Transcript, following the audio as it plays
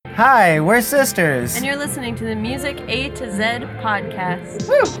Hi, we're sisters. And you're listening to the Music A to Z podcast.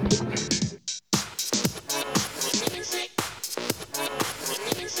 Woo!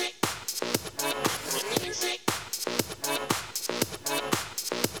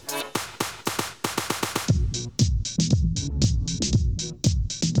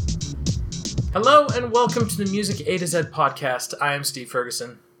 Hello and welcome to the Music A to Z podcast. I am Steve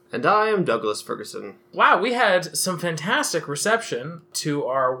Ferguson. And I am Douglas Ferguson. Wow, we had some fantastic reception to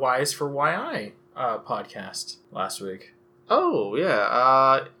our Is For YI podcast last week. Oh, yeah.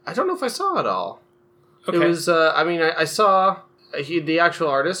 I don't know if I saw it all. Okay. It was, I saw the actual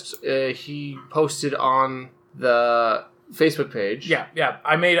artist. He posted on the Facebook page. Yeah.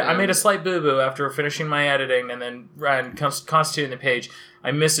 I made a slight boo-boo after finishing my editing and constituting the page.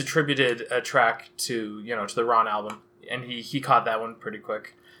 I misattributed a track to the Ron album, and he caught that one pretty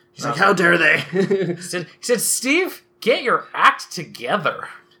quick. He's like, how dare they? he said, Steve, get your act together.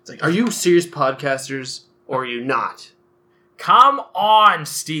 It's like, are you serious podcasters or are you not? Come on,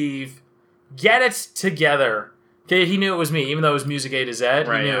 Steve. Get it together. Okay, he knew it was me, even though it was Music A to Z.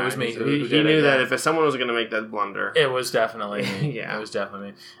 Right, he knew it was me. He knew that if someone was going to make that blunder, it was definitely me. Yeah, it was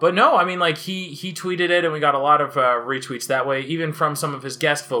definitely me. But no, I mean, like he tweeted it, and we got a lot of retweets that way, even from some of his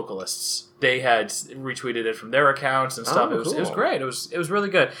guest vocalists. They had retweeted it from their accounts and stuff. Oh, It was cool. great. It was really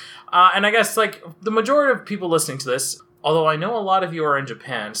good. And I guess like the majority of people listening to this, although I know a lot of you are in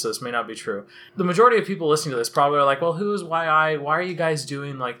Japan, so this may not be true. The majority of people listening to this probably are like, well, who is YI? Why are you guys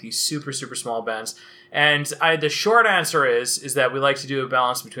doing like these super, super small bands? And the short answer is that we like to do a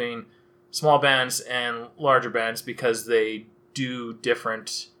balance between small bands and larger bands because they do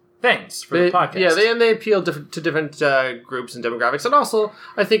different things for the podcast. Yeah, they appeal to different groups and demographics. And also,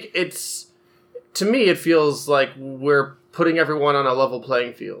 I think to me, it feels like we're putting everyone on a level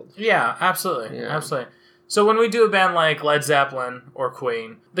playing field. Yeah, absolutely. Yeah. Absolutely. So when we do a band like Led Zeppelin or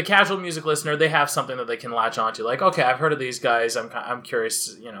Queen, the casual music listener, they have something that they can latch onto. Like, okay, I've heard of these guys. I'm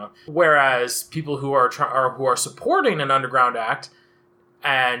curious, Whereas people who are supporting an underground act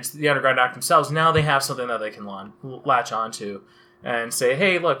and the underground act themselves, now they have something that they can latch onto and say,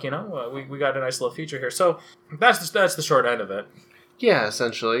 hey, look, we got a nice little feature here. So that's the short end of it. Yeah,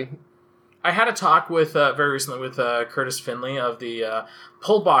 essentially. I had a talk very recently with Curtis Finley of the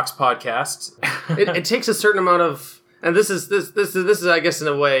Pull Box podcast. it takes a certain amount of, and this is I guess in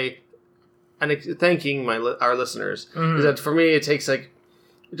a way, and thanking our listeners, is that for me it takes like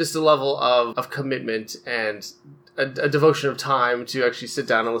just a level of commitment and a devotion of time to actually sit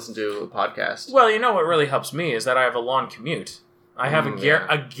down and listen to a podcast. Well, what really helps me is that I have a long commute. I have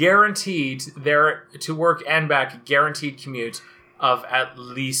a guaranteed there to work and back guaranteed commute of at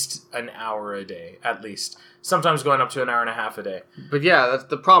least an hour a day, at least. Sometimes going up to an hour and a half a day. But yeah,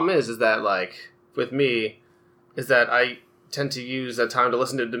 the problem is that, like, with me, is that I tend to use that time to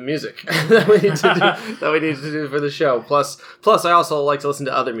listen to the music that we need to do for the show. Plus, I also like to listen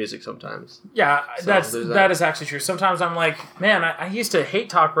to other music sometimes. Yeah, so that is actually true. Sometimes I'm like, man, I used to hate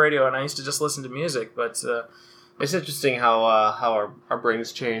talk radio and I used to just listen to music, but... it's interesting how our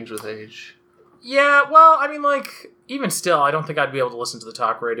brains change with age. Yeah, well, I mean, like, even still, I don't think I'd be able to listen to the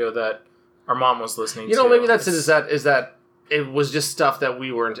talk radio that our mom was listening to. Maybe that's it, is that it was just stuff that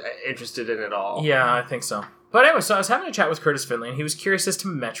we weren't interested in at all. Yeah, I think so. But anyway, so I was having a chat with Curtis Finley, and he was curious as to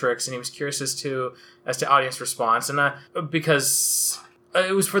metrics, and he was curious as to audience response, and because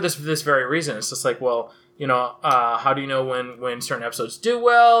it was for this very reason. It's just like, well, how do you know when certain episodes do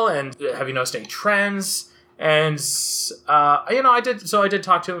well, and have you noticed any trends? And, I did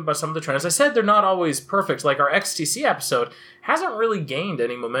talk to him about some of the trends. I said they're not always perfect. Like our XTC episode hasn't really gained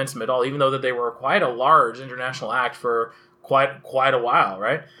any momentum at all, even though that they were quite a large international act for quite a while,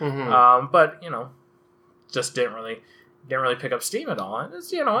 right? Mm-hmm. But, just didn't really pick up steam at all. And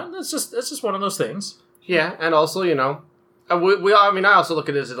it's, it's just one of those things. Yeah, and also, I also look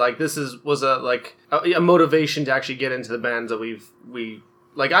at it as like this was a motivation to actually get into the bands that we.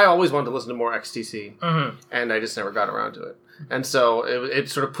 Like, I always wanted to listen to more XTC, and I just never got around to it. And so it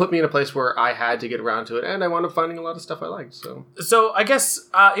sort of put me in a place where I had to get around to it, and I wound up finding a lot of stuff I liked. So I guess,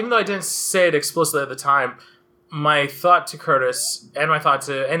 even though I didn't say it explicitly at the time, my thought to Curtis, and my thought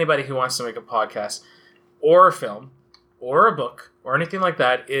to anybody who wants to make a podcast, or a film, or a book, or anything like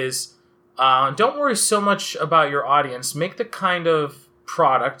that, is don't worry so much about your audience. Make the kind of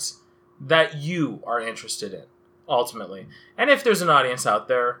product that you are interested in. Ultimately. And if there's an audience out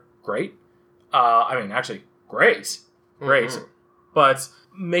there, great. Great. Mm-hmm. But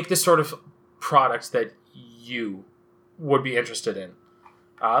make this sort of product that you would be interested in.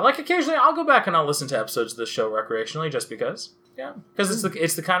 Like occasionally I'll go back and I'll listen to episodes of this show recreationally just because. Yeah. Because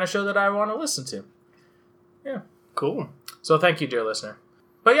it's the kind of show that I want to listen to. Yeah. Cool. So thank you, dear listener.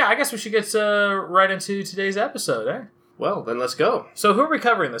 But yeah, I guess we should get right into today's episode, eh? Well, then let's go. So who are we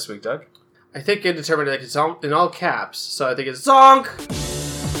covering this week, Doug? I think it determined like it's all, in all caps, so I think it's ZONK!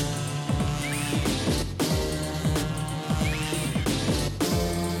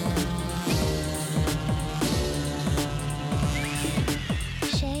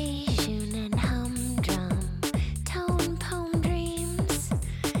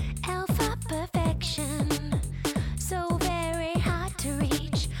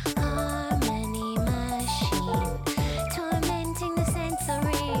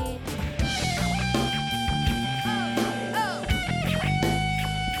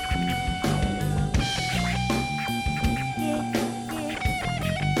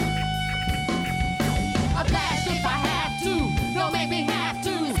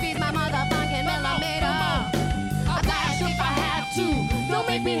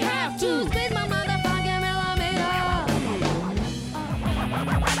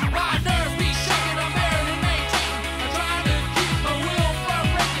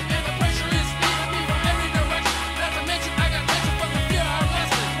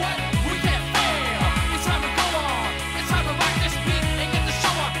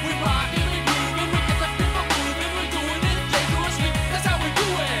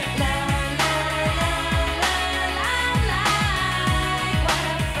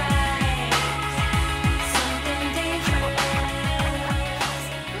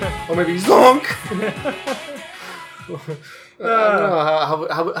 Or maybe ZONK! I don't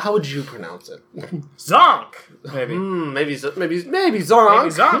know, how would you pronounce it? ZONK! Maybe. Maybe ZONK. Maybe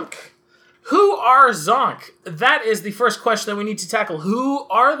ZONK. Who are ZONK? That is the first question that we need to tackle. Who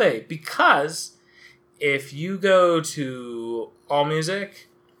are they? Because if you go to AllMusic,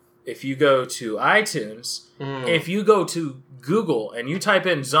 if you go to iTunes, if you go to Google and you type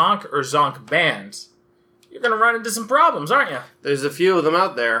in ZONK or ZONK band, you're going to run into some problems, aren't you? There's a few of them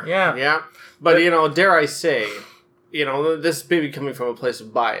out there. Yeah. Yeah. But, dare I say, this may be coming from a place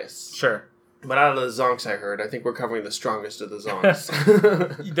of bias. Sure. But out of the zonks I heard, I think we're covering the strongest of the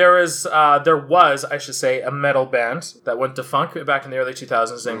zonks. There was, I should say, a metal band that went defunct back in the early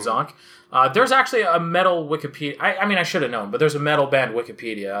 2000s named ZONK. There's actually a metal Wikipedia. I mean, I should have known, but there's a metal band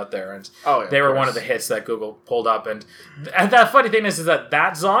Wikipedia out there, and they were one of the hits that Google pulled up. And the funny thing is that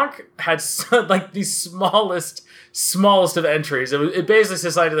ZONK had the smallest of entries. It basically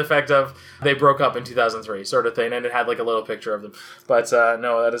cited the fact of they broke up in 2003, sort of thing, and it had like a little picture of them. But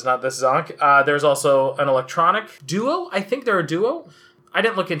no, that is not this ZONK. There's also an electronic duo. I think they're a duo. I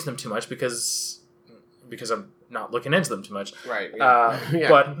didn't look into them too much because I'm not looking into them too much. Right. Yeah.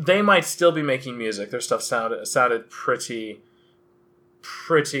 But they might still be making music. Their stuff sounded pretty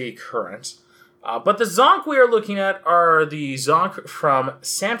current. But the ZONK we are looking at are the ZONK from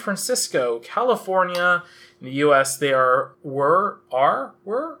San Francisco, California, in the U.S. They were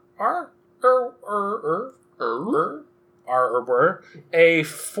a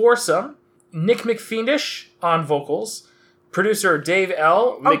foursome. Nick McFiendish on vocals. Producer Dave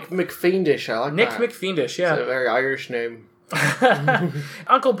L. McFiendish, I like Nick that. McFiendish, yeah. It's a very Irish name.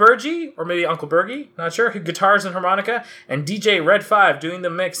 Uncle Bergie, or maybe Uncle Bergie, not sure, guitars and harmonica, and DJ Red 5 doing the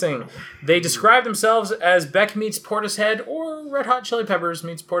mixing. They describe themselves as Beck meets Portishead or Red Hot Chili Peppers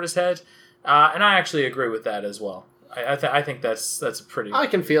meets Portishead, and I actually agree with that as well. I think that's pretty. I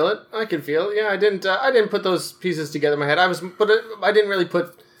can feel it. Yeah, I didn't put those pieces together in my head. I didn't really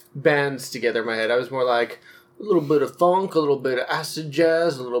put bands together in my head. I was more like a little bit of funk, a little bit of acid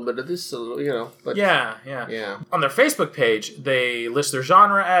jazz, a little bit of this, But yeah. On their Facebook page, they list their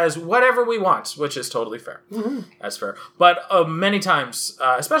genre as whatever we want, which is totally fair. Mm-hmm. That's fair. But many times,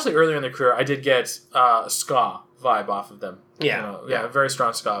 especially earlier in their career, I did get a ska vibe off of them. Yeah. A very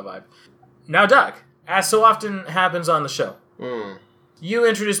strong ska vibe. Now, Doug, as so often happens on the show, you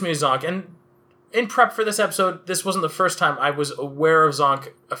introduced me to ZONK, and in prep for this episode, this wasn't the first time I was aware of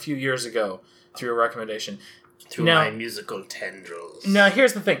ZONK a few years ago through a recommendation. Through my musical tendrils. Now,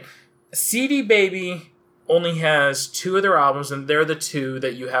 here's the thing. CD Baby only has 2 of their albums, and they're the 2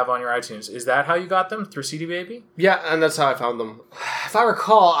 that you have on your iTunes. Is that how you got them? Through CD Baby? Yeah, and that's how I found them. If I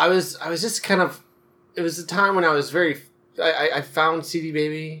recall, I was just kind of... It was a time when I was very... I found CD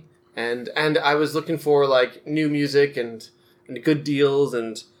Baby, and I was looking for, new music and good deals,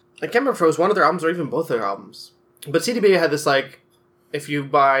 and I can't remember if it was one of their albums or even both of their albums. But CD Baby had this, if you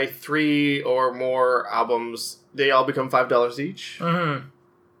buy 3 or more albums, they all become $5 each. Mm-hmm.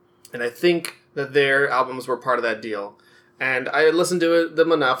 And I think that their albums were part of that deal. And I listened to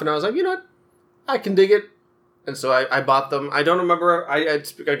them enough, and I was like, you know what? I can dig it. And so I bought them. I don't remember.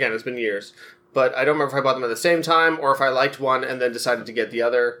 Again, it's been years. But I don't remember if I bought them at the same time or if I liked one and then decided to get the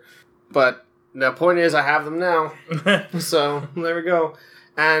other. But the point is, I have them now. So there we go.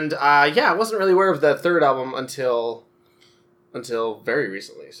 And I wasn't really aware of that third album until very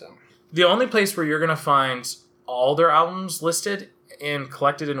recently. So The only place where you're going to find all their albums listed and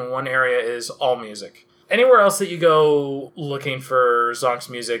collected in one area is AllMusic. Anywhere else that you go looking for Zonk's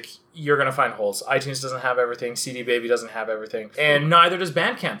music, you're going to find holes. iTunes doesn't have everything. CD Baby doesn't have everything. And neither does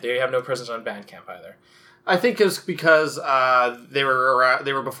Bandcamp. They have no presence on Bandcamp either. I think it's because they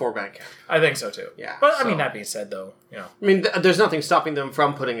were before Bandcamp. I think so too. Yeah. But I mean, that being said, though, I mean, there's nothing stopping them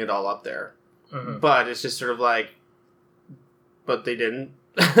from putting it all up there. Mm-hmm. But it's just sort of like, but they didn't.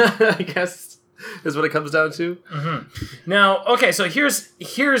 I guess is what it comes down to. Mm-hmm. Now, okay, so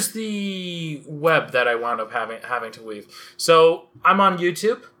here's the web that I wound up having to weave. So I'm on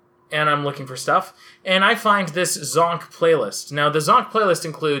YouTube and I'm looking for stuff, and I find this Zonk playlist. Now, the Zonk playlist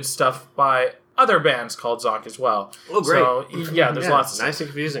includes stuff by other bands called Zonk as well. Oh, great. So, yeah, there's lots of stuff. Nice and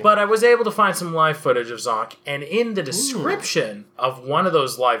confusing. But I was able to find some live footage of Zonk, and in the description of one of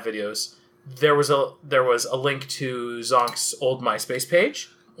those live videos, there was a link to Zonk's old MySpace page,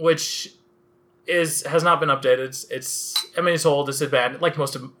 which has not been updated. It's old. It's abandoned, like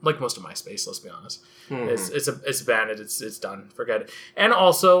most of MySpace. Let's be honest. Mm-hmm. It's abandoned. It's done. Forget it. And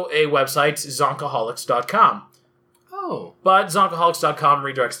also a website, zonkaholics.com. Oh, but zonkaholics.com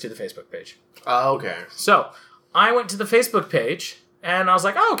redirects to the Facebook page. Oh, okay. So I went to the Facebook page and I was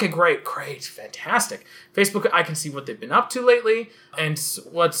like, oh, okay, great, fantastic. Facebook, I can see what they've been up to lately. And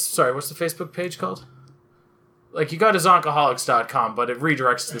what's the Facebook page called? Like, you go to zonkaholics.com, but it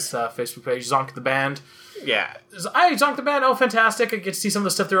redirects to this Facebook page, Zonk the Band. Yeah. Zonk the Band, oh, fantastic. I get to see some of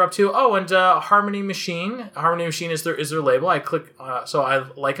the stuff they're up to. Oh, and Harmony Machine. Harmony Machine is their label. I click, so I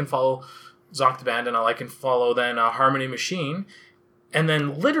like and follow Zonk the Band, and I like and follow then Harmony Machine. And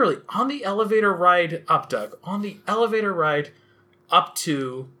then literally on the elevator ride up, Doug, up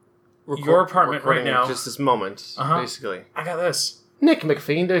to your apartment right now. Just this moment, basically. I got this. Nick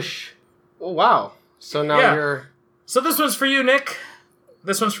McFiendish. Oh, wow. So now you're... So this one's for you, Nick.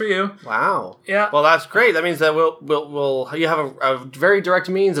 This one's for you. Wow. Yeah. Well, that's great. That means that you have a very direct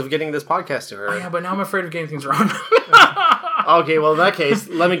means of getting this podcast to her. Oh, yeah, but now I'm afraid of getting things wrong. Okay, well, in that case,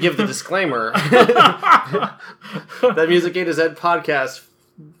 let me give the disclaimer. That Music A to Z podcast,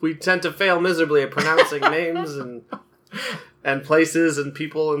 we tend to fail miserably at pronouncing names and places and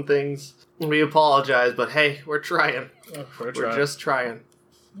people and things. We apologize, but hey, we're trying. We're just trying.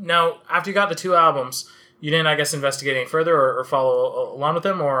 Now, after you got the two albums, you didn't, I guess, investigate any further or follow along with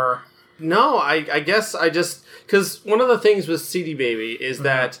them, or? No, I guess I just... Because one of the things with CD Baby is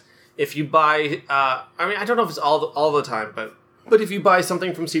that if you buy... I don't know if it's all the time, but if you buy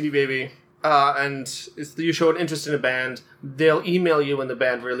something from CD Baby and you show an interest in a band, they'll email you when the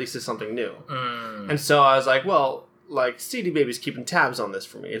band releases something new. And so I was like, well, like, CD Baby's keeping tabs on this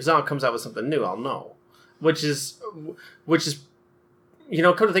for me. If Zonk comes out with something new, I'll know. Which is... You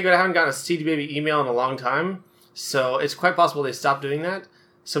know, come to think of it, I haven't gotten a CD Baby email in a long time, so it's quite possible they stopped doing that.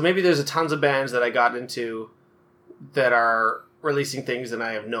 So maybe there's tons of bands that I got into that are releasing things and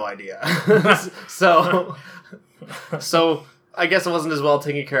I have no idea. So I guess it wasn't as well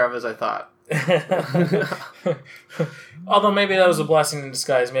taken care of as I thought. Although maybe that was a blessing in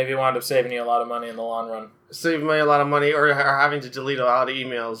disguise. Maybe it wound up saving you a lot of money in the long run. Saving me a lot of money, or having to delete a lot of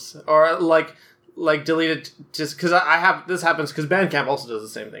emails, or like delete it just because this happens because Bandcamp also does the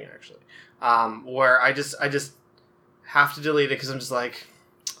same thing actually, where I just have to delete it because I'm just like,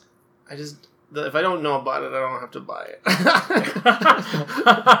 if I don't know about it, I don't have to buy it.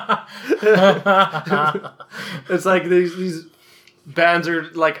 It's like these bands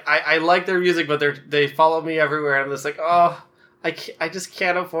are like, I like their music, but they follow me everywhere, and I'm just like, oh, I just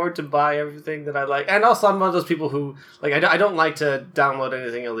can't afford to buy everything that I like. And also I'm one of those people who like I don't like to download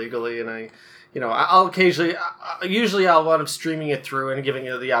anything illegally, and I'll occasionally, usually I'll wind up streaming it through and giving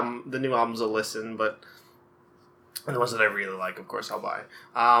the new albums a listen, and the ones that I really like, of course, I'll buy.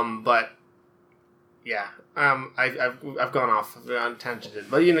 But yeah, I've gone off on tangented,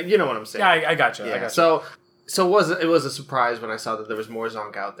 but you know what I'm saying. Yeah, I gotcha. Yeah. So it was a surprise when I saw that there was more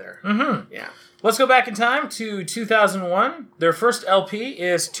Zonk out there. Mm-hmm. Yeah. Let's go back in time to 2001. Their first LP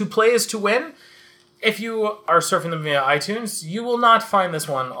is "To Play Is to Win." If you are surfing them via iTunes, you will not find this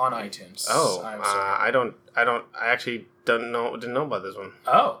one on iTunes. Oh, I actually didn't know about this one.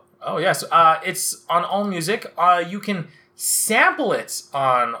 Oh, yes. It's on AllMusic. You can sample it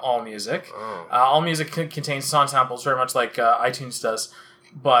on AllMusic. Oh. AllMusic contains song samples very much like iTunes does.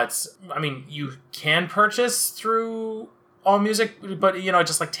 But, I mean, you can purchase through AllMusic, but, it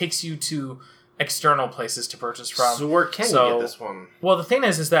just like takes you to external places to purchase from. So where can you get this one? Well, the thing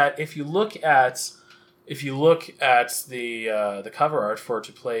is that if you look at the cover art for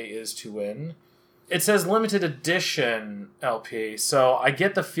 "To Play Is to Win," It says limited edition LP, so I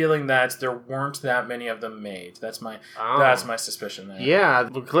get the feeling that there weren't that many of them made. That's my suspicion there. Yeah,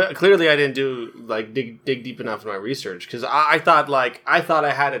 clearly I didn't do dig deep enough in my research because I thought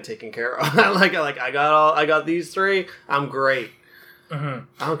I had it taken care of. I got these 3. I'm great.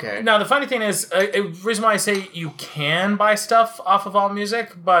 Mm-hmm. Okay. Now the funny thing is, a reason why I say you can buy stuff off of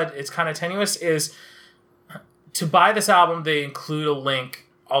AllMusic, but it's kind of tenuous, is to buy this album. They include a link.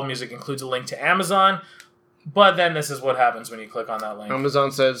 AllMusic includes a link to Amazon, but then this is what happens when you click on that link.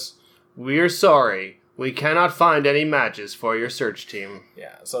 Amazon says, "We're sorry, we cannot find any matches for your search team."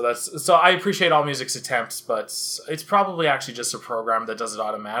 Yeah, so I appreciate AllMusic's attempts, but it's probably actually just a program that does it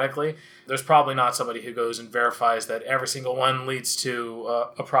automatically. There's probably not somebody who goes and verifies that every single one leads to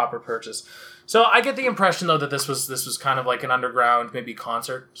a proper purchase. So I get the impression though that this was kind of like an underground, maybe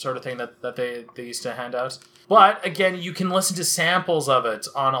concert sort of thing that they used to hand out. But again, you can listen to samples of it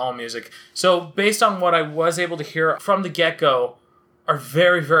on AllMusic. So based on what I was able to hear from the get-go, are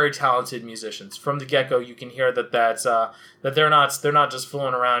very, very talented musicians. From the get-go, you can hear that they're not just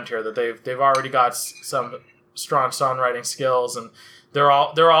fooling around here. That they've already got some strong songwriting skills, and they're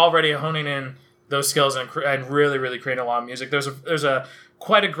already honing in those skills and really, really creating a lot of music. There's a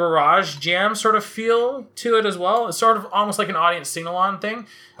quite a garage jam sort of feel to it as well. It's sort of almost like an audience sing-along thing.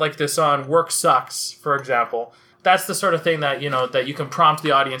 Like this song Work Sucks, for example. That's the sort of thing that you can prompt the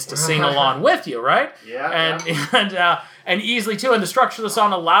audience to sing along with you, right? Yeah. And easily too. And the structure of the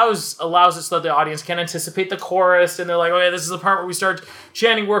song allows it so that the audience can anticipate the chorus, and they're like, okay, this is the part where we start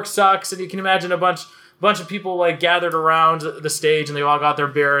chanting Work Sucks, and you can imagine a bunch of people like gathered around the stage, and they all got their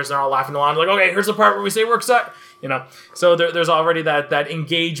beers and they're all laughing along. Like, okay, here's the part where we say Work Sucks. So there's already that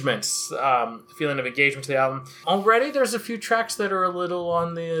engagement, feeling of engagement to the album. Already there's a few tracks that are a little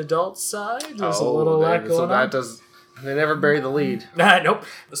on the adult side. There's a little that going on. They never bury the lead. Nope.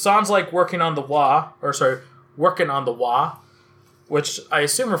 The songs like Working on the Wah, which I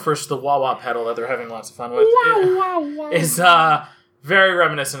assume refers to the wah-wah pedal that they're having lots of fun with, is very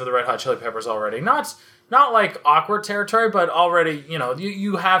reminiscent of the Red Hot Chili Peppers already. Not like awkward territory, but already,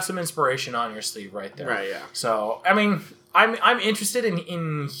 you have some inspiration on your sleeve right there. Right, yeah. So, I mean, I'm interested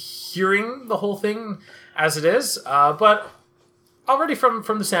in hearing the whole thing as it is, but already from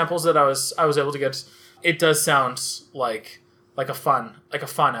the samples that I was able to get, it does sound like a fun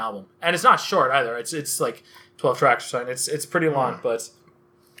album. And it's not short either. It's like 12 tracks or something. It's pretty long, but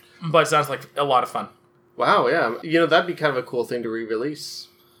it sounds like a lot of fun. Wow, yeah. That'd be kind of a cool thing to re-release.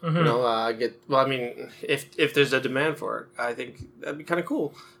 Mm-hmm. If there's a demand for it, I think that'd be kind of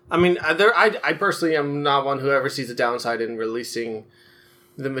cool. I mean, I personally am not one who ever sees a downside in releasing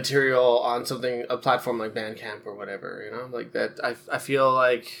the material on a platform like Bandcamp or whatever. Like that. I feel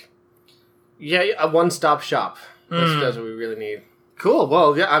like, a one-stop shop. That's what we really need. Cool.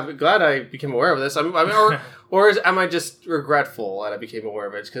 Well, yeah, I'm glad I became aware of this. Am I just regretful that I became aware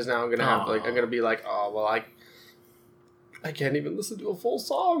of it? Because now I'm gonna be like, oh well, I can't even listen to a full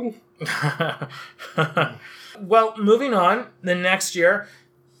song. Well, moving on, the next year.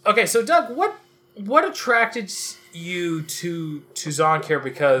 Okay, so Doug, what attracted you to Zonk here?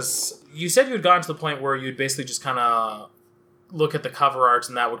 Because you said you had gotten to the point where you'd basically just kind of look at the cover art,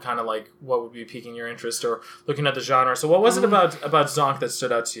 and that would kind of like what would be piquing your interest, or looking at the genre. So what was it about Zonk that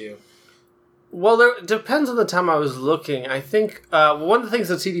stood out to you? Well, it depends on the time I was looking. I think one of the things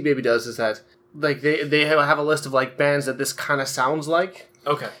that CD Baby does is that like they have a list of like bands that this kind of sounds like.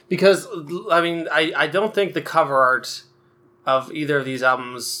 Okay. Because I mean, I don't think the cover art of either of these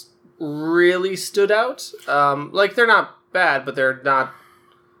albums really stood out. Like they're not bad, but they're not.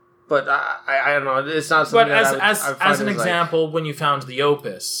 But I don't know. It's not something. But as an example, when you found the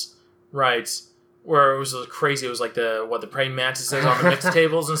Opus, right, where it was crazy, it was like the praying mantises on the mix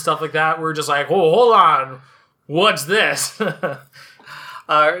tables and stuff like that. We're just like, oh, hold on, what's this?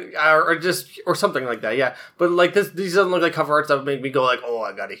 or something like that, yeah. But like these doesn't look like cover arts that would make me go like, oh,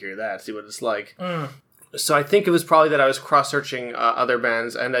 I gotta hear that, see what it's like. So I think it was probably that I was cross-searching other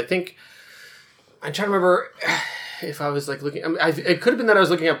bands, and I think I'm trying to remember if I was like looking. I mean, it could have been that I was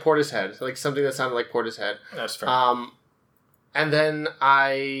looking at Portishead, like something that sounded like Portishead. That's fair. And then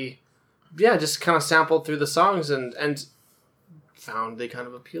I, just kind of sampled through the songs and found they kind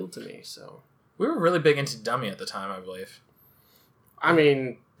of appealed to me. So we were really big into Dummy at the time, I believe. I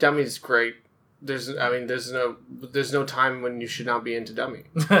mean, Dummy's great. There's no time when you should not be into Dummy.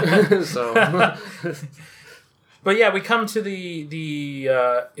 So, but yeah, we come to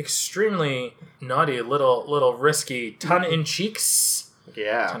the extremely naughty, little risky Tongue in Cheeks.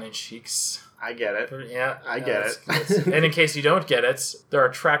 Yeah, Tongue in Cheeks. I get it. Yeah, I get it. And in case you don't get it, there are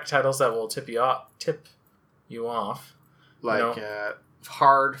track titles that will tip you off. Like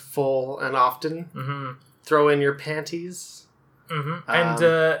hard, full, and often. Mm-hmm. Throw in your panties. Mm-hmm. And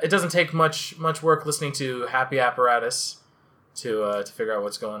it doesn't take much work listening to Happy Apparatus to figure out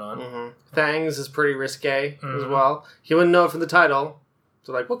what's going on. Mm-hmm. Thangs is pretty risque as well. You wouldn't know it from the title.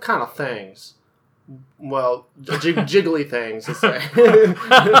 So like, what kind of things? Well, jiggly things, to say.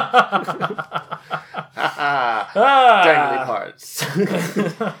 Dangly parts.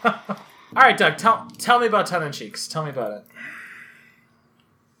 All right, Doug, tell me about Tongue in Cheeks. Tell me about it.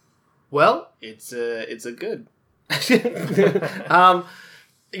 Well, it's a good. Yeah,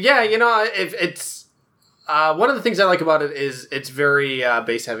 if it's one of the things I like about it is it's very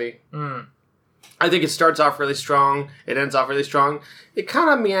bass heavy. Mm. I think it starts off really strong. It ends off really strong. It kind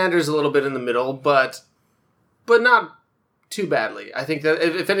of meanders a little bit in the middle, but not too badly. I think that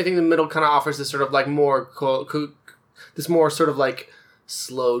if anything, the middle kind of offers this sort of like more this more sort of like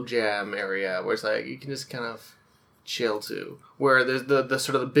slow jam area where it's like you can just kind of chill to. Where there's the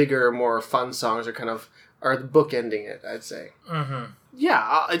sort of the bigger, more fun songs are the bookending it, I'd say. Mm-hmm.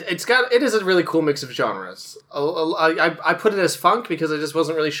 Yeah, it is a really cool mix of genres. I put it as funk because I just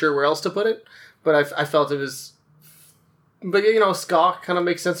wasn't really sure where else to put it, but I felt it was. But ska kind of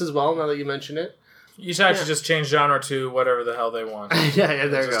makes sense as well now that you mention it. You should actually just change genre to whatever the hell they want. yeah,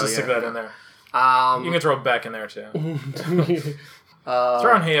 there you go. Just stick that in there. You can throw Beck in there too.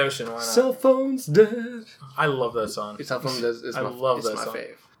 Throw in Hey Ocean, why not? Cell phone's dead. I love that song. Cell phone is I my, love it's that my song.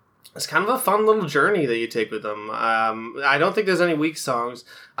 fave. It's kind of a fun little journey that you take with them. I don't think there's any weak songs.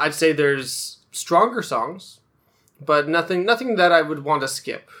 I'd say there's stronger songs, but nothing that I would want to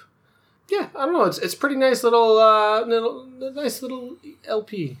skip. Yeah, I don't know. It's pretty nice little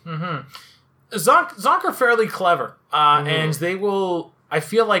LP. Mm-hmm. Zonk are fairly clever, and they will. I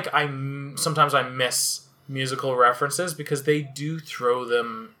feel like sometimes I miss musical references because they do throw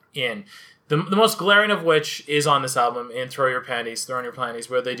them in. The most glaring of which is on this album in Throw in Your Panties,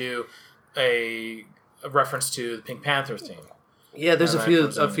 where they do a reference to the Pink Panther theme. Yeah, there's a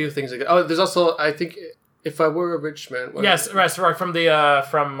few things. There's also, I think, If I Were a Rich Man. Yes, right, from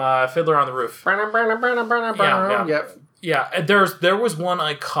Fiddler on the Roof. Yeah. There was one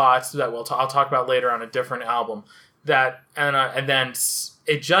I caught that I'll talk about later on a different album and then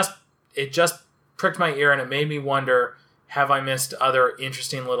it just pricked my ear and it made me wonder, have I missed other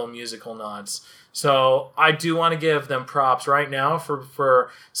interesting little musical nods? So I do want to give them props right now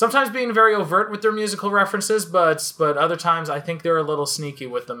for sometimes being very overt with their musical references, but other times I think they're a little sneaky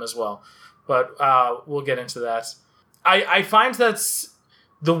with them as well. But we'll get into that. I find that's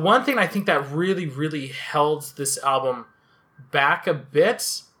the one thing I think that really, really held this album back a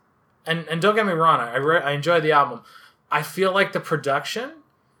bit. And don't get me wrong, I enjoyed the album. I feel like the production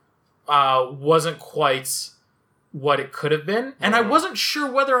wasn't quite what it could have been. And I wasn't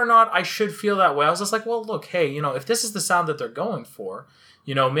sure whether or not I should feel that way. I was just like, well, look, hey, if this is the sound that they're going for,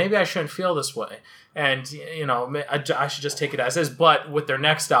 maybe I shouldn't feel this way. And, I should just take it as is. But with their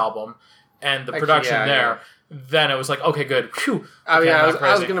next album and the production then it was like, okay, good. Whew. I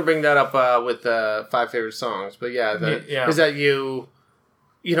was going to bring that up with 5 favorite songs. But is that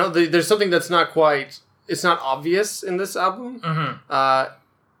there's something that's not quite, it's not obvious in this album. Mm-hmm.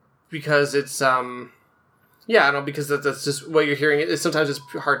 Because it's, I don't know, because that's just what you're hearing. Sometimes it's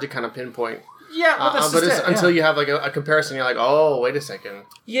hard to kind of pinpoint. Yeah, well, until you have like a comparison, you're like, oh, wait a second.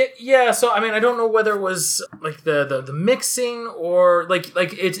 Yeah. So I mean, I don't know whether it was like the mixing or like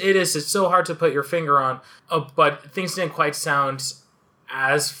it's so hard to put your finger on. But things didn't quite sound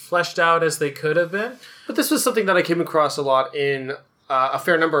as fleshed out as they could have been. But this was something that I came across a lot in a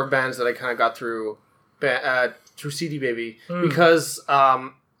fair number of bands that I kind of got through CD Baby because.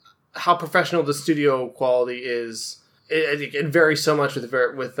 How professional the studio quality is. It varies so much with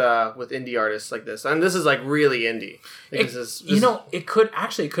indie artists like this, and this is like really indie. It could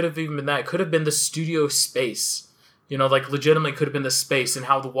have even been that. It could have been the studio space. Like legitimately could have been the space and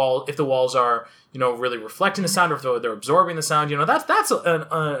how if the walls are really reflecting the sound or if they're absorbing the sound. That's an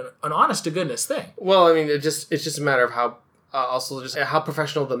honest to goodness thing. Well, I mean, it's just a matter of how also just how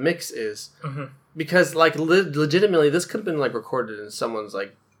professional the mix is, because like legitimately this could have been like recorded in someone's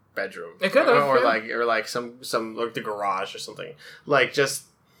like bedroom. It could have, or like some like the garage or something. Like just,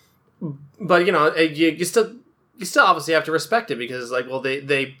 but you still obviously have to respect it because like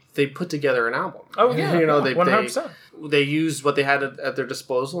they put together an album. Oh yeah, 100%. They used what they had at their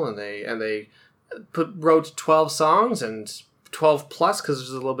disposal and they wrote 12 songs and 12 plus because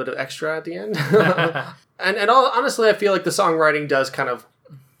there's a little bit of extra at the end. Honestly, I feel like the songwriting does kind of,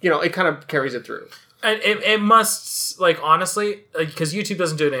 it kind of carries it through. And it must, like, honestly, because YouTube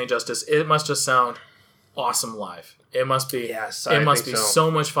doesn't do it any justice, it must just sound awesome live. It must be, so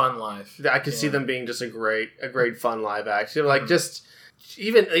much fun live. I could see them being just a great fun live act. Like, just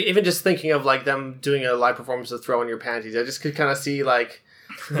even just thinking of like them doing a live performance of "Throw in Your Panties," I just could kind of see like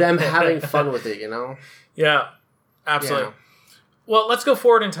them having fun with it, you know? Yeah, absolutely. Yeah. Well, let's go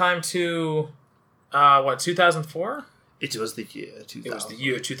forward in time to 2004. It was the year 2000. It was the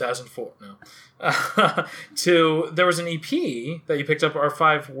year 2004. No, there was an EP that you picked up, our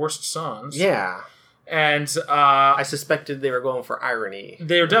 5 worst songs. Yeah. And I suspected they were going for irony.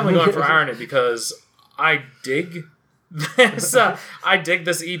 They were definitely going for irony because I dig this. I dig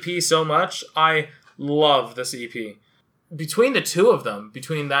this EP so much. I love this EP. Between the two of them,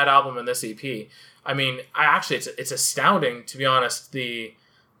 between that album and this EP, I mean, it's astounding, to be honest, the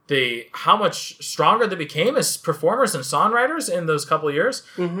how much stronger they became as performers and songwriters in those couple of years.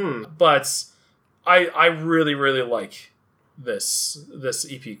 Mm-hmm. But I really, really like this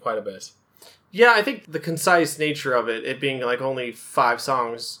EP quite a bit. Yeah, I think the concise nature of it being like only 5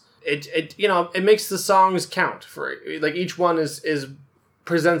 songs, it makes the songs count for like each one is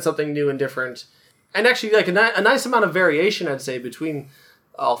presents something new and different, and actually like a nice amount of variation, I'd say, between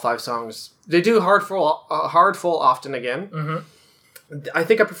all 5 songs. They do hard full often again. Mm-hmm. I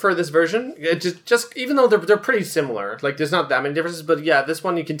think I prefer this version. It just even though they're pretty similar, like there's not that many differences, but yeah, this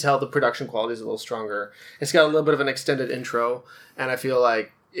one you can tell the production quality is a little stronger. It's got a little bit of an extended intro, and I feel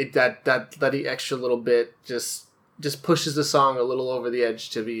like that extra little bit just pushes the song a little over the edge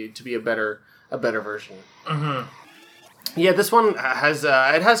to be a better version. Mm-hmm. Yeah, this one has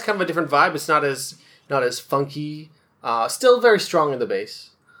it has kind of a different vibe. It's not as funky. Still very strong in the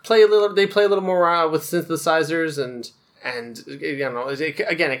bass. They play a little more with synthesizers and you know,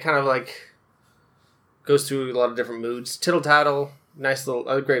 again, it kind of like goes through a lot of different moods. Tittle tattle,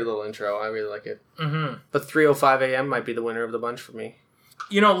 a great little intro. I really like it. Mm-hmm. But 3:05 a.m. might be the winner of the bunch for me.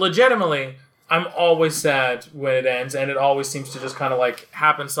 You know, legitimately, I'm always sad when it ends, and it always seems to just kind of like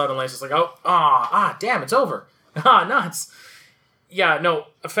happen suddenly. It's just like, damn, it's over. Nuts. Yeah, no,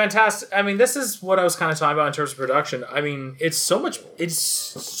 fantastic. I mean, this is what I was kind of talking about in terms of production. I mean, it's so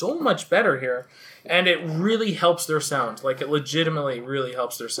much better here, and it really helps their sound. Like, it legitimately really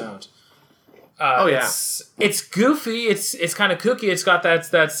helps their sound. It's goofy. It's kind of kooky. It's got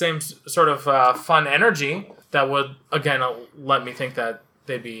that same sort of fun energy that would, again, let me think that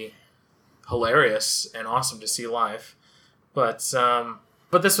they'd be hilarious and awesome to see live. But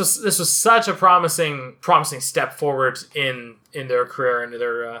this was such a promising step forward in their career and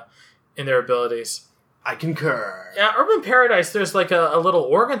in their abilities. I concur. Yeah, Urban Paradise. There's like a little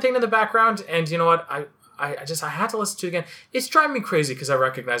organ thing in the background, and you know what? I had to listen to it again. It's driving me crazy because I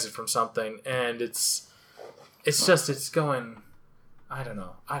recognize it from something, and it's going. I don't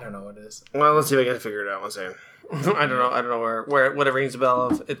know what it is. Well, let's see if I can figure it out. One second. I don't know where what it rings a bell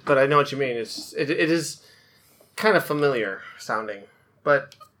of it, but I know what you mean. It is kind of familiar sounding,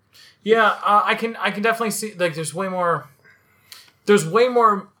 but yeah, I can definitely see like there's way more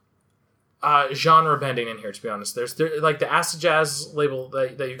genre bending in here. To be honest, there's like the acid jazz label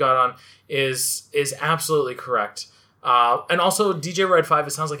that you got on is absolutely correct, and also DJ Red 5.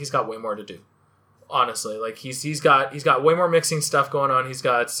 It sounds like he's got way more to do. Honestly, like he's got way more mixing stuff going on. He's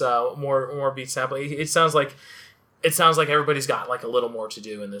got more beat sampling. It sounds like everybody's got like a little more to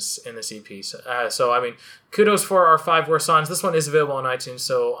do in this EP. So I mean, kudos for our 5 worst songs. This one is available on iTunes,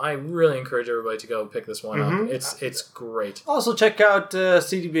 so I really encourage everybody to go pick this one up. It's great. Also check out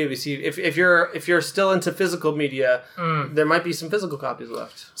CD Baby. See if you're still into physical media, there might be some physical copies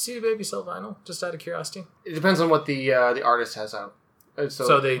left. CD Baby sell vinyl? Just out of curiosity. It depends on what the artist has out.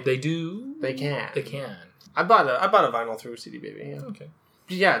 So they do. They can. I bought a vinyl through CD Baby. Yeah. Okay.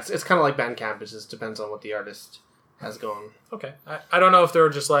 Yeah, it's kind of like Bandcamp. It just depends on what the artist has going. Okay. I don't know if they were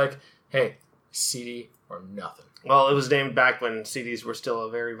just like, hey, CD or nothing. Well, it was named back when CDs were still a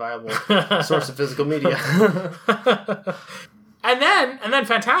very viable source of physical media. and then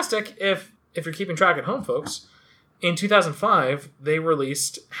fantastic if you're keeping track at home, folks. In 2005, they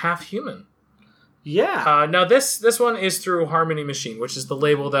released Half Human. Yeah. Now this one is through Harmony Machine, which is the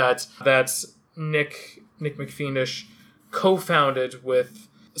label that Nick McFeenish co-founded with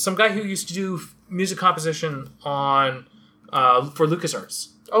some guy who used to do music composition on for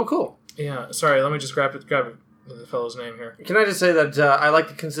LucasArts. Oh, cool. Yeah. Sorry, let me just grab the fellow's name here. Can I just say that I like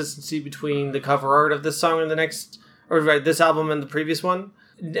the consistency between the cover art of this song and the next, this album and the previous one.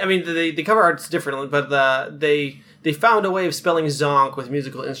 I mean, the cover art's different, but they found a way of spelling zonk with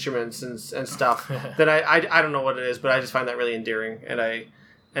musical instruments and stuff that I don't know what it is, but I just find that really endearing, and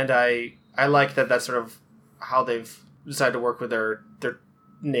I like that that's sort of how they've decided to work with their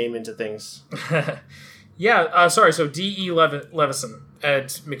name into things. Yeah, sorry. So D.E. Levison, Ed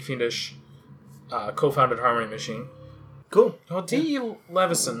McFeenish, co-founded Harmony Machine. Cool. Well, D.E.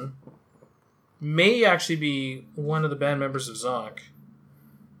 Levison may actually be one of the band members of Zonk.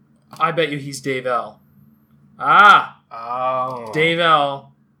 I bet you he's Dave L. Ah! Oh. Dave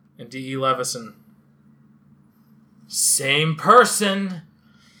L. and D.E. Levison. Same person.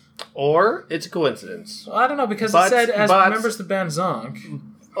 Or it's a coincidence. Well, I don't know, because it said as members of the band Zonk.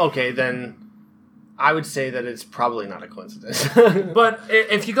 Okay, then I would say that it's probably not a coincidence. But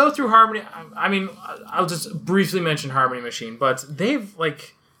if you go through Harmony, I mean, I'll just briefly mention Harmony Machine, but they've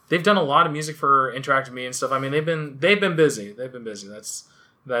done a lot of music for interactive media and stuff. I mean, they've been busy. They've been busy.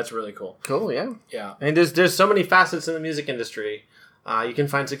 That's really cool. Cool, yeah. Yeah. And there's so many facets in the music industry. You can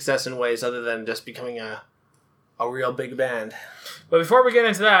find success in ways other than just becoming a real big band. But before we get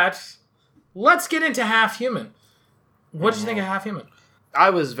into that, let's get into Half Human. What did you think of Half Human? I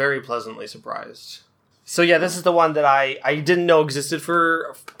was very pleasantly surprised. So yeah, this is the one that I didn't know existed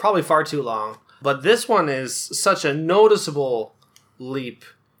for probably far too long. But this one is such a noticeable leap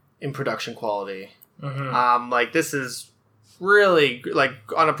in production quality. Like, this is really, like,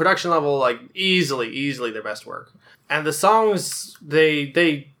 on a production level, like, easily their best work. And the songs,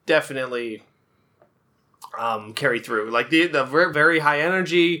 they definitely carry through. Like, the very high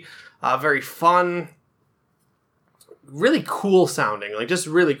energy, very fun, really cool sounding. Like, just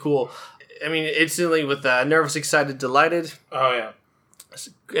really cool. I mean, instantly with Nervous, Excited, Delighted. Oh, yeah.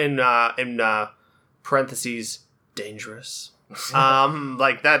 In parentheses, Dangerous.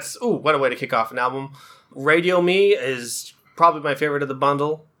 Like, that's... Ooh, what a way to kick off an album. Radio Me is probably my favorite of the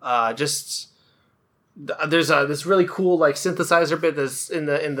bundle. There's this really cool, like, synthesizer bit that's in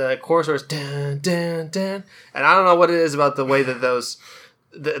the chorus where it's dun, dun, dun. And I don't know what it is about the way that those...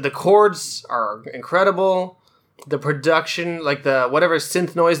 The chords are incredible. The production, like the whatever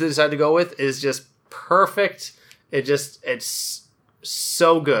synth noise they decided to go with, is just perfect. It's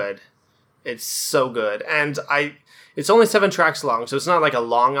so good. It's so good. And it's only 7 tracks long, so it's not like a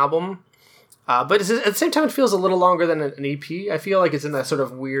long album. But at the same time, it feels a little longer than an EP. I feel like it's in that sort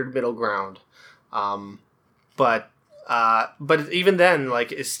of weird middle ground. But even then,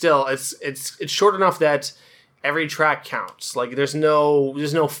 like, it's still it's short enough that every track counts. Like, there's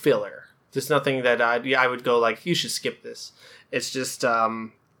no filler. There's nothing that I would go like, you should skip this. It's just I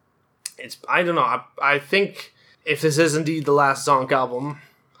don't know. I think if this is indeed the last Zonk album,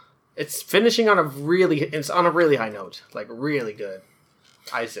 it's finishing on a really high note. Like, really good,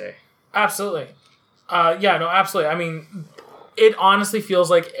 I say. Absolutely. Yeah, no, absolutely. I mean, it honestly feels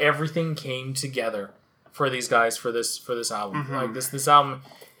like everything came together for these guys for this album. Like, this album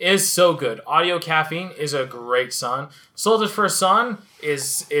is so good. Audio Caffeine is a great song. Soldier's First Song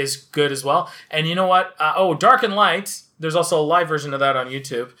is good as well. And you know what? Dark and Light. There's also a live version of that on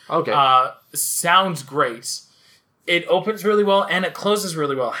YouTube. Okay. Sounds great. It opens really well and it closes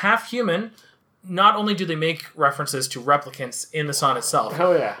really well. Half Human. Not only do they make references to replicants in the song itself.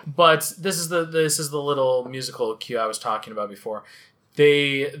 Oh yeah. But this is the little musical cue I was talking about before.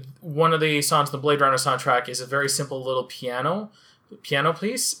 One of the songs in the Blade Runner soundtrack is a very simple little piano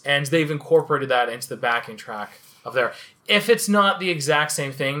piece, and they've incorporated that into the backing track of there. If it's not the exact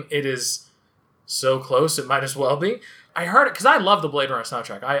same thing, it is so close, it might as well be. I heard it because I love the Blade Runner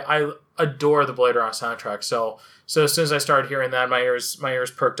soundtrack. I adore the Blade Runner soundtrack. So as soon as I started hearing that, my ears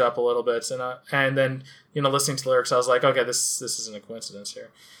perked up a little bit, and then listening to the lyrics, I was like, okay, this isn't a coincidence here.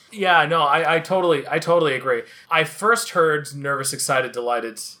 Yeah, no, I totally agree. I first heard Nervous, Excited,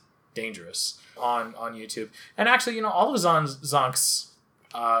 Delighted, Dangerous on YouTube. And actually, all of Zonk's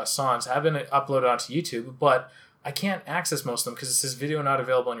songs have been uploaded onto YouTube, but I can't access most of them because it says video not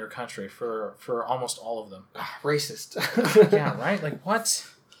available in your country for almost all of them. Racist. Yeah, right? Like, what?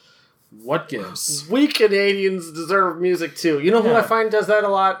 What gives? We Canadians deserve music too. You know who I find does that a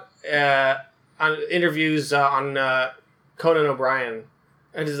lot? On interviews on Conan O'Brien.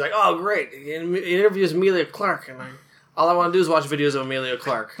 And he's like, oh, great. He interviews Amelia Clark. And all I want to do is watch videos of Amelia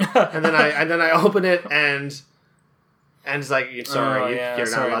Clark. and then I open it and it's like, sorry,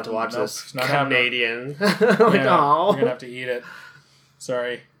 you're not allowed to watch this. Canadian. Like, oh. You're going to have to eat it.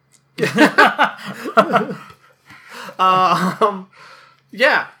 Sorry.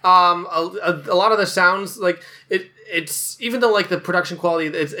 Yeah. A lot of the sounds, like, it's even though, like, the production quality,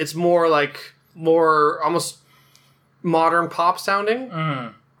 it's more almost modern pop sounding.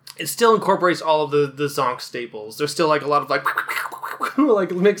 It still incorporates all of the Zonk staples. There's still, like, a lot of, like,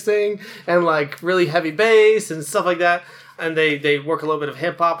 like mixing and, like, really heavy bass and stuff like that. And they work a little bit of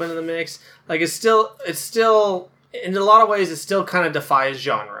hip hop into the mix. Like, it's still in a lot of ways, it still kind of defies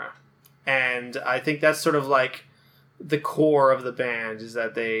genre. And I think that's sort of like the core of the band, is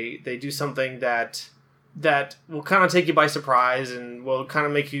that they do something that will kind of take you by surprise and will kind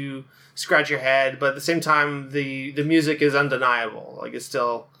of make you scratch your head, but at the same time the music is undeniable. Like, it's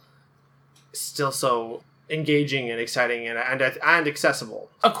still so engaging and exciting and accessible.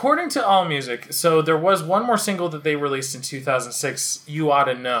 According to AllMusic, so there was one more single that they released in 2006, You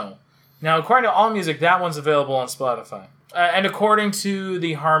Oughta Know. Now, according to AllMusic, that one's available on Spotify. And according to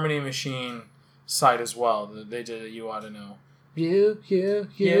the Harmony Machine site as well, they did a You Oughta Know. You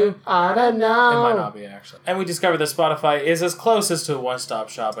oughta know. It might not be, actually. And we discovered that Spotify is as close as to a one-stop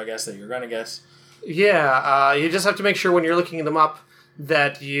shop, I guess, that you're going to get. Yeah, you just have to make sure when you're looking them up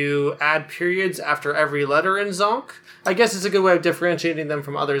that you add periods after every letter in Zonk. I guess it's a good way of differentiating them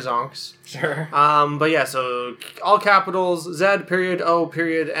from other Zonks. Sure. But yeah, so all capitals, Z period, O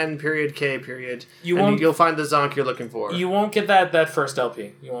period, N period, K period. You'll find the Zonk you're looking for. You won't get that first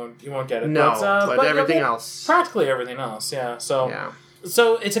LP. You won't get it. No, but everything else. Practically everything else, yeah. So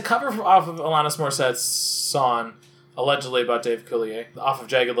it's a cover off of Alanis Morissette's song, allegedly about Dave Coulier, off of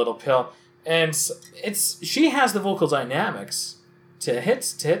Jagged Little Pill. And she has the vocal dynamics to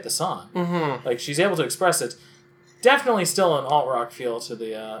hit the song. Mm-hmm. Like, she's able to express it. Definitely still an alt rock feel to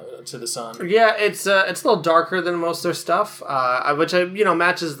the song. Yeah, it's a little darker than most of their stuff, which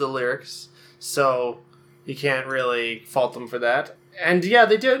matches the lyrics. So you can't really fault them for that. And yeah,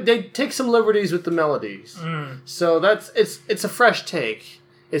 they take some liberties with the melodies. So it's a fresh take.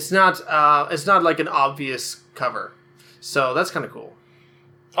 It's not like an obvious cover. So that's kind of cool.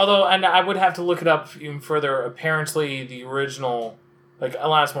 Although, and I would have to look it up even further. Apparently, the original, like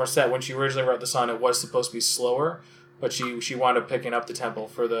Alanis Morissette, when she originally wrote the song, it was supposed to be slower, but she wound up picking up the tempo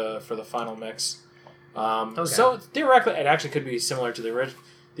for the final mix. Okay. So theoretically, it actually could be similar to the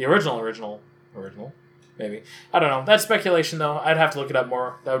original. Maybe, I don't know. That's speculation, though. I'd have to look it up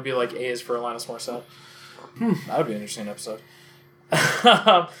more. That would be like A is for Alanis Morissette. That would be an interesting episode.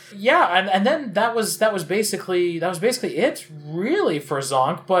 Yeah, and then that was basically it really for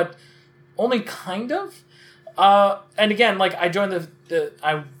Zonk, but only kind of. And again, like I joined their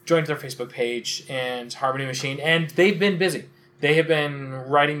Facebook page and Harmony Machine, and they've been busy. They have been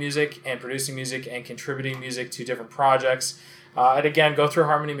writing music and producing music and contributing music to different projects. And again, go through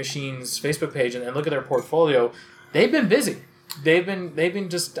Harmony Machine's Facebook page and look at their portfolio. They've been busy. They've been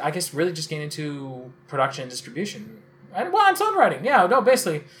just, I guess, really just getting into production and distribution. And songwriting. Yeah, no,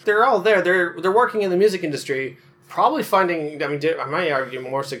 basically. They're all there. They're working in the music industry, probably finding, I might argue,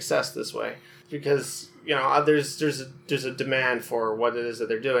 more success this way. Because, there's a demand for what it is that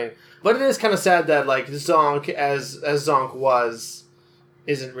they're doing. But it is kind of sad that, like, Zonk, as Zonk was,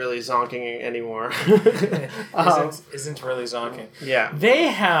 isn't really zonking anymore. Isn't really zonking. Yeah. They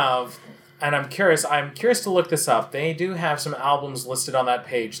have, and I'm curious to look this up, they do have some albums listed on that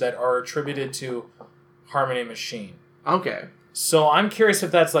page that are attributed to Harmony Machine. Okay. So I'm curious if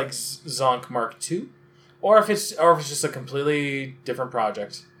that's like Zonk Mark II, or if it's just a completely different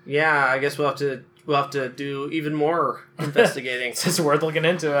project. Yeah, I guess we'll have to do even more investigating. It's worth looking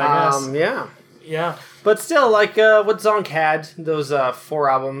into, I guess. Yeah. Yeah. But still, like what Zonk had, those 4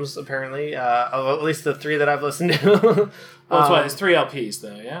 albums apparently, of at least the 3 that I've listened to. Well, it's 3 LPs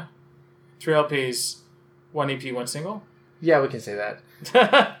though, yeah. 3 LPs, 1 EP, 1 single. Yeah, we can say that.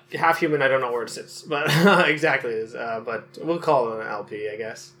 Half Human, I don't know where it sits, but exactly is. But we'll call it an LP, I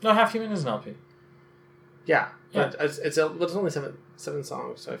guess. No, Half Human is an LP. Yeah. But it's only seven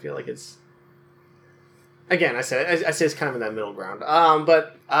songs, so I feel like it's. Again, I say it's kind of in that middle ground.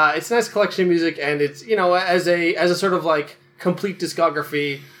 But it's a nice collection of music, and it's as a sort of like complete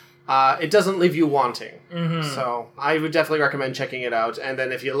discography. It doesn't leave you wanting. Mm-hmm. So I would definitely recommend checking it out. And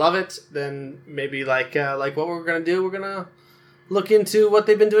then if you love it, then maybe like what we're gonna do, we're gonna look into what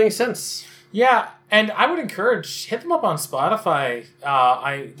they've been doing since. Yeah, and I would encourage, hit them up on Spotify.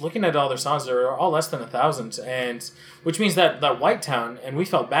 Looking at all their songs, they're all less than 1,000, and which means that Whitetown, and we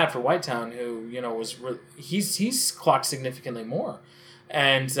felt bad for Whitetown, who he's clocked significantly more,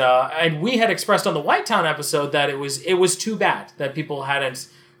 and we had expressed on the Whitetown episode that it was too bad that people hadn't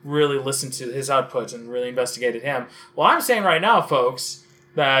really listened to his output and really investigated him. Well, I'm saying right now, folks,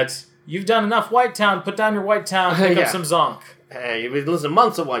 that you've done enough Whitetown. Put down your Whitetown, pick up some Zonk. Hey, you've been listening to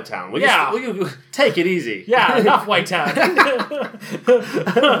months of Whitetown. Will you take it easy? Yeah, enough Whitetown.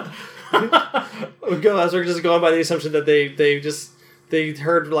 As we're just going by the assumption that they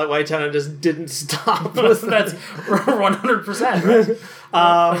heard like Whitetown and just didn't stop. That's 100%,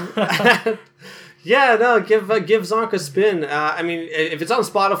 right? Yeah, no, give Zonk a spin. I mean, if it's on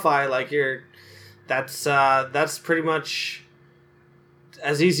Spotify, like that's pretty much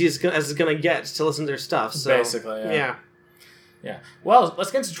as easy as it's gonna get to listen to their stuff. So, basically, yeah. Yeah. Well, let's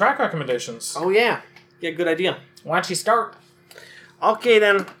get into track recommendations. Oh, yeah. Yeah, good idea. Why don't you start? Okay,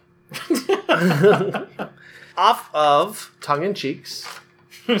 then. Off of Tongue in Cheeks.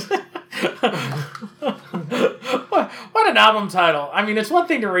 What an album title. I mean, it's one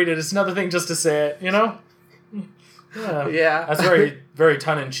thing to read it, it's another thing just to say it, Yeah. That's very, very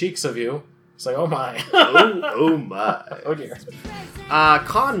tongue-in-cheeks of you. It's like, oh my. oh my. Oh dear.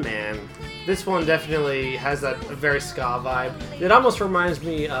 Con Man. This one definitely has that very ska vibe. It almost reminds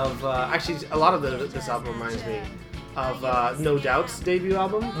me of, actually, a lot of this album reminds me of No Doubt's debut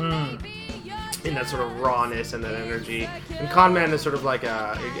album. In that sort of rawness and that energy. And Con Man is sort of like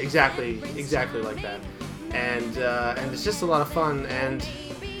exactly like that. And it's just a lot of fun. And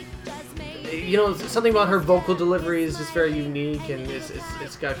you know, something about her vocal delivery is just very unique, and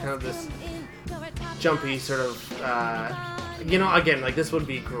it's got kind of this jumpy sort of, you know, again, like this would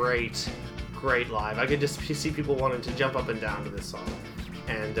be great live. I could just see people wanting to jump up and down to this song.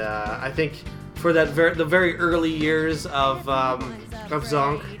 And I think for that the very early years of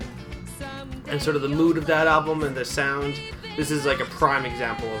Zonk, and sort of the mood of that album and the sound, this is like a prime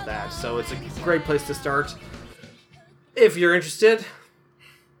example of that. So it's a great place to start if you're interested.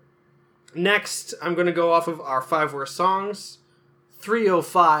 Next, I'm going to go off of our 5 worst songs.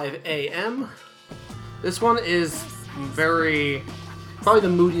 3:05 a.m. This one is probably the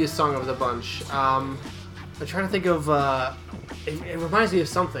moodiest song of the bunch. I'm trying to think of, it reminds me of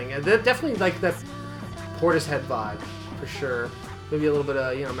something. Definitely like that Portishead vibe, for sure. Maybe a little bit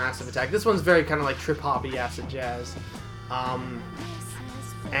of, you know, Massive Attack. This one's very kind of like trip-hoppy acid jazz.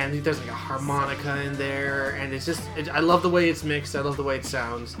 And there's like a harmonica in there, and it's just, I love the way it's mixed, I love the way it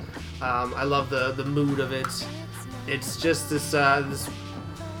sounds. I love the mood of it. It's just this,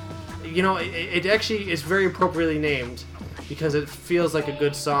 you know, it actually is very appropriately named, because it feels like a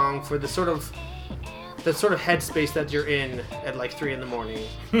good song for the sort of headspace that you're in at like 3 a.m,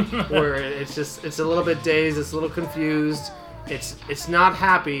 where it's a little bit dazed, it's a little confused, it's not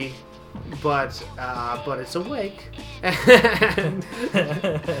happy, but it's awake,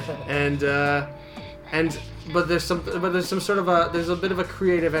 but there's some sort of there's a bit of a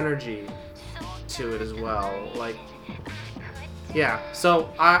creative energy to it as well. Like, yeah.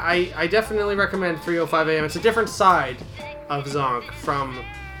 So I definitely recommend 3:05 a.m. It's a different side of Zonk from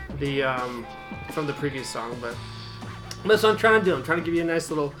the previous song, but that's what I'm trying to do. I'm trying to give you a nice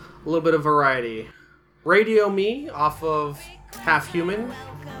little bit of variety. Radio Me off of Half Human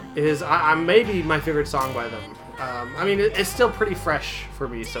is maybe my favorite song by them. I mean, it's still pretty fresh for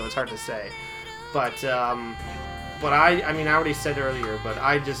me, so it's hard to say. But I mean, I already said earlier, but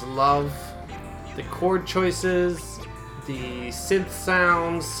I just love the chord choices, the synth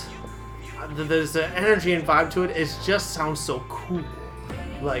sounds. There's the energy and vibe to it. It just sounds so cool.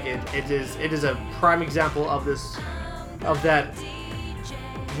 Like it is a prime example of that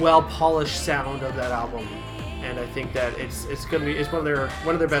well-polished sound of that album. And I think that it's one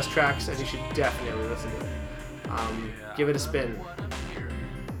of their best tracks, and you should definitely listen to it. Give it a spin.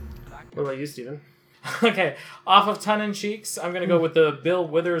 What about you, Steven? Okay, off of Tongue in Cheeks, I'm gonna go with the Bill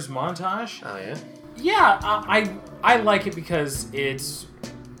Withers montage. Oh yeah. Yeah, I like it because it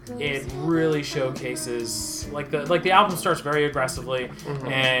really showcases like the album starts very aggressively,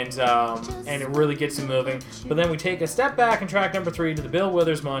 and it really gets you moving. But then we take a step back in track number 3 to the Bill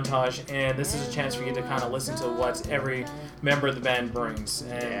Withers montage, and this is a chance for you to kind of listen to what every member of the band brings,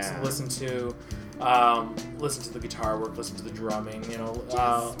 and listen to the guitar work, listen to the drumming, you know,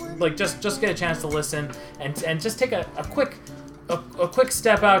 like just get a chance to listen and just take a quick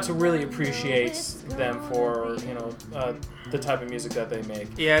step out to really appreciate them for, you know, the type of music that they make.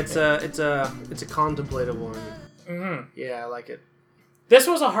 Yeah, it's a contemplative one. Mm-hmm. Yeah, I like it. This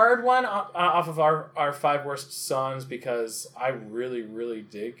was a hard one off of our 5 worst songs, because I really, really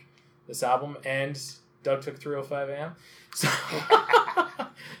dig this album, and Doug took 3:05 a.m. So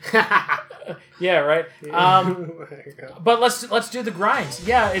yeah, right. But let's do the grind.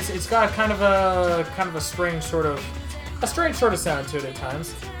 Yeah, it's got kind of a strange sort of sound to it at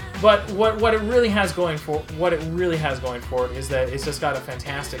times. But what it really has going for it is that it's just got a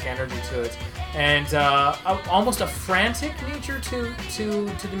fantastic energy to it, and almost a frantic nature to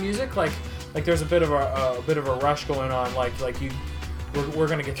the music. Like there's a bit of a rush going on. We're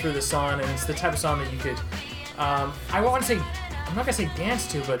gonna get through this song, and it's the type of song that you could I'm not gonna say dance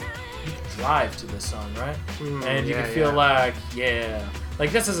to, but you could drive to this song, right? And you can feel like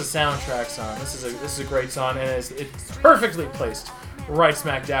this is a soundtrack song. This is a great song, and it's perfectly placed right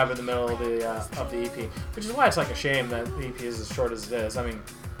smack dab in the middle of the EP, which is why it's like a shame that the EP is as short as it is. I mean,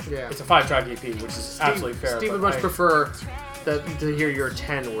 it's a 5-track EP, which is absolutely fair. Steve would much prefer to hear your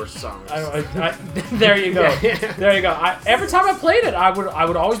 10 worst songs. There you go. There you go. Every time I played it, I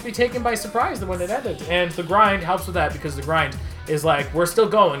would always be taken by surprise when it ended, and the grind helps with that, because the grind is like, we're still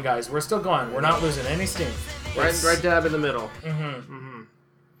going, guys. We're still going. We're not losing any steam. Right dab in the middle.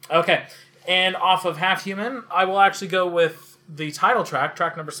 Okay, and off of Half Human, I will actually go with the title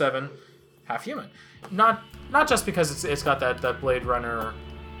track number 7, Half Human. Not not just because it's got that Blade Runner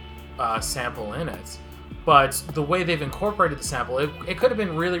sample in it, but the way they've incorporated the sample, it could have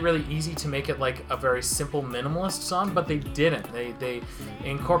been really, really easy to make it like a very simple minimalist song, but they didn't. They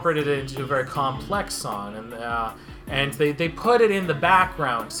incorporated it into a very complex song, and they put it in the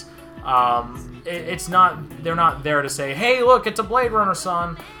background. It's not, they're not there to say, hey, look, it's a Blade Runner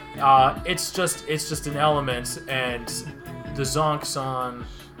song. It's just an element, and the Zonk song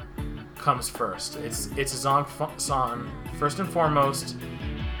comes first. It's a Zonk song first and foremost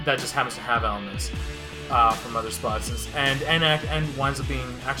that just happens to have elements from other spots, and winds up being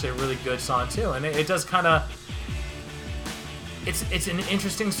actually a really good song too. And it does kind of, it's an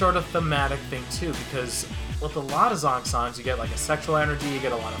interesting sort of thematic thing too, because with a lot of Zonk songs, you get like a sexual energy, you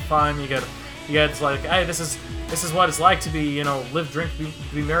get a lot of fun, you get like, hey, this is what it's like to be, live, drink,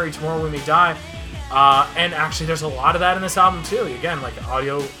 be merry, tomorrow we may die. And actually, there's a lot of that in this album too. Again, like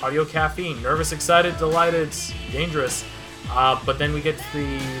audio caffeine, nervous, excited, delighted, dangerous. But then we get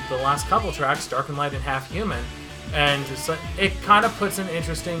to the last couple tracks, Dark and Light and Half Human, and it kind of puts an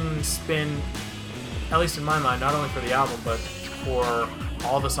interesting spin, at least in my mind, not only for the album but for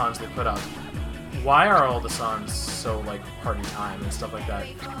all the songs they put out. Why are all the songs so like party time and stuff like that?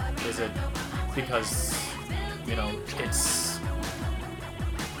 Is it because it's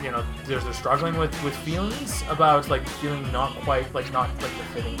they're struggling with feelings about like feeling not quite like not like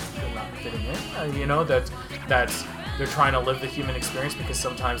they're not fitting in? That they're trying to live the human experience because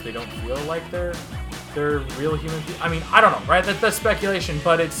sometimes they don't feel like they're real human. I mean, I don't know, right? That's speculation,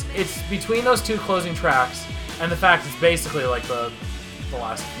 but it's between those two closing tracks and the fact it's basically like the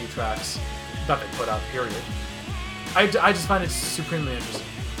last few tracks that they put out, period. I just find it supremely interesting.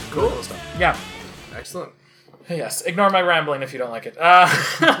 Cool. Really stuff. Yeah. Excellent. Yes. Ignore my rambling if you don't like it.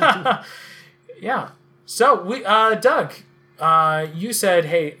 Yeah. So we, Doug, you said,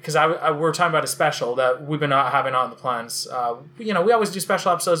 hey, because we're talking about a special that we've been having on the plans. We always do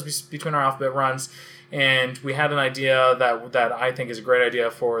special episodes between our alphabet runs, and we had an idea that I think is a great idea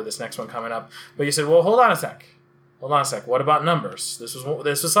for this next one coming up. But you said, well, hold on a sec. What about numbers? This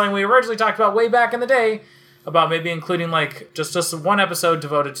was something we originally talked about way back in the day, about maybe including like just one episode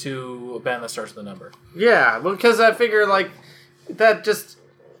devoted to a band that starts with a number. Yeah, because I figure like that just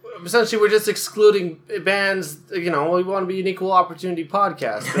essentially we're just excluding bands. We want to be an equal opportunity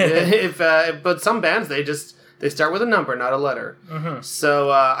podcast. But but some bands they start with a number, not a letter. Mm-hmm.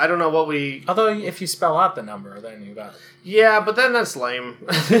 So I don't know what we. Although if you spell out the number, then you got it. Yeah, but then that's lame.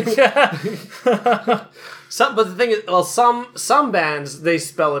 But the thing is, well, some bands they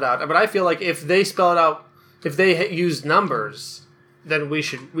spell it out. But I feel like if they spell it out, if they use numbers, then we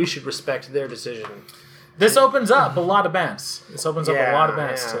should respect their decision. This opens up a lot of bands. I don't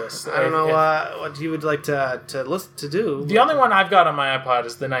know what you would like to do. The only one I've got on my iPod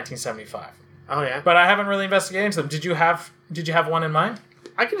is the 1975. Oh yeah, but I haven't really investigated into them. Did you have one in mind?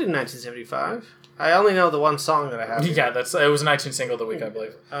 I could do 1975. I only know the one song that I have. Yeah, it was an iTunes single of the week, I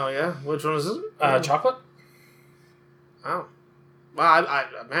believe. Oh yeah, which one was it? Chocolate. Oh, well,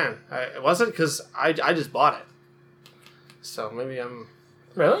 was it? Because I just bought it. So maybe I'm...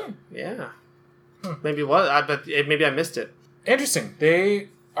 Really? Yeah. Maybe it was. But maybe I missed it. Interesting. They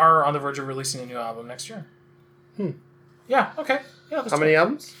are on the verge of releasing a new album next year. Yeah, okay. Yeah, how many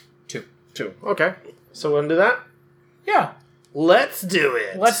albums? 2. Okay. So we're going to do that? Yeah. Let's do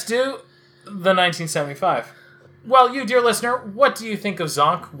it. Let's do the 1975. Well, you, dear listener, what do you think of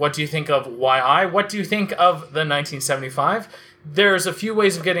Zonk? What do you think of YI? What do you think of the 1975? There's a few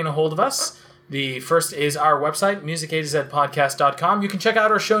ways of getting a hold of us. The first is our website, musicazpodcast.com. You can check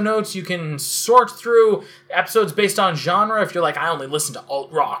out our show notes. You can sort through episodes based on genre. If you're like, I only listen to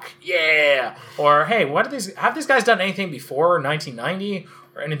alt rock, yeah. Or hey, have these guys done anything before 1990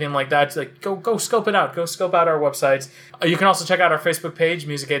 or anything like that? Like, go scope it out. Go scope out our websites. You can also check out our Facebook page,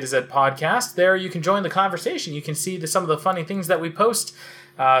 Music A to Z Podcast. There you can join the conversation. You can see some of the funny things that we post.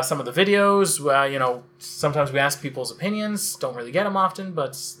 Some of the videos, sometimes we ask people's opinions. Don't really get them often,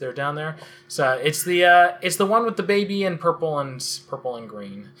 but they're down there. So it's the one with the baby in purple and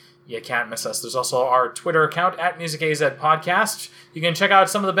green. You can't miss us. There's also our Twitter account at MusicAZ Podcast. You can check out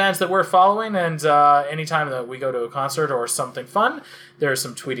some of the bands that we're following, and anytime that we go to a concert or something fun, there's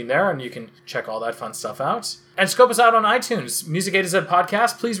some tweeting there, and you can check all that fun stuff out. And scope us out on iTunes, Music A to Z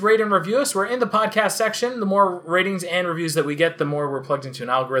Podcast. Please rate and review us. We're in the podcast section. The more ratings and reviews that we get, the more we're plugged into an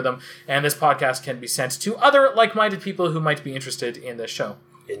algorithm, and this podcast can be sent to other like-minded people who might be interested in this show.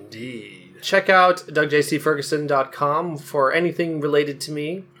 Indeed. Check out DougJCFerguson.com for anything related to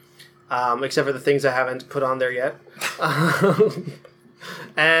me. Except for the things I haven't put on there yet.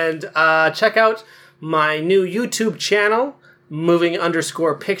 And check out my new YouTube channel,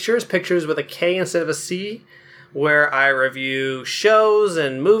 moving_pictures with a K instead of a C. where I review shows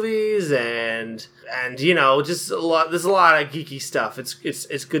and movies and just a lot. There's a lot of geeky stuff.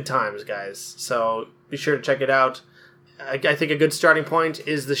 It's good times, guys. So be sure to check it out. I think a good starting point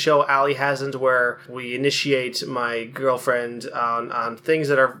is the show Allie Hasn't, where we initiate my girlfriend on things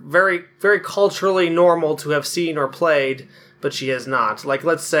that are very, very culturally normal to have seen or played, but she has not. Like,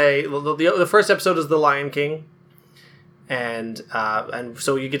 let's say the first episode is The Lion King, and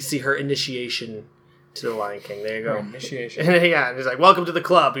so you get to see her initiation to The Lion King. There you go. Initiation. Yeah, and he's like, "Welcome to the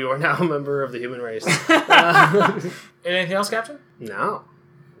club. You are now a member of the human race." Anything else, Captain? No.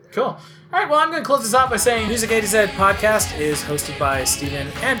 Cool. All right, well, I'm going to close this out by saying Music A to Z podcast is hosted by Stephen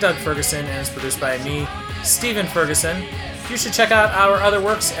and Doug Ferguson and is produced by me, Stephen Ferguson. You should check out our other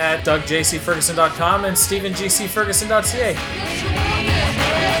works at DougJCFerguson.com and StephenGCFerguson.ca.